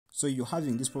So you're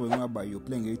having this problem whereby you're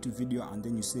playing a YouTube video and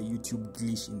then you say YouTube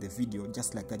glitch in the video,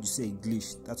 just like that. You say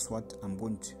glitch. That's what I'm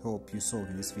going to help you solve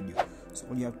in this video. So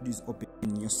all you have to do is open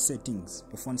your settings,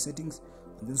 your phone settings,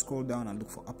 and then scroll down and look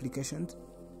for applications.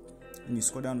 And you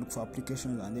scroll down, look for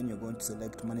applications, and then you're going to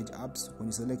select manage apps. When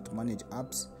you select manage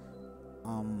apps,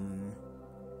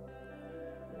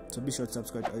 so be sure to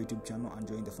subscribe to our YouTube channel and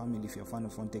join the family if you're a fan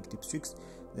of phone tech tips tricks.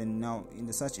 Then now in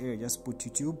the search area, just put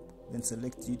YouTube, then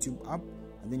select YouTube app,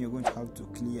 and then you're going to have to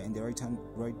clear in the right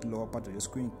lower part of your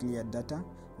screen, clear data.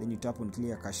 Then you tap on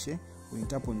clear cache. When you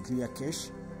tap on clear cache,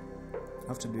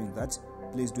 after doing that,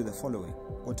 please do the following: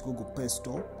 go to Google Play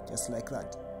Store, just like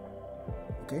that,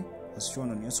 okay, as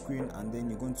shown on your screen, and then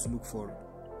you're going to look for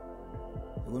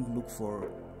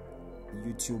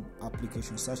YouTube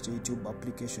application. Search the YouTube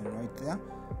application right there,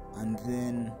 and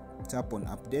then tap on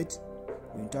update.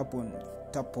 When you tap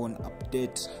on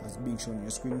update as being shown on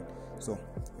your screen, so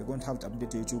you're going to have to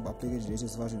update the YouTube application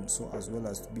latest version, so as well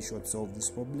as to be sure to solve this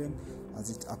problem as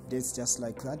it updates just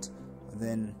like that.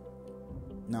 Then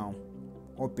now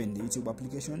open the YouTube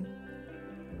application.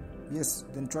 Yes,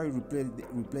 then try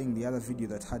replaying the other video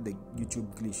that had the YouTube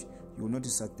glitch. You will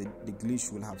notice that the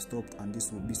glitch will have stopped and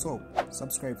this will be solved.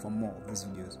 Subscribe for more of these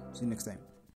videos. See you next time.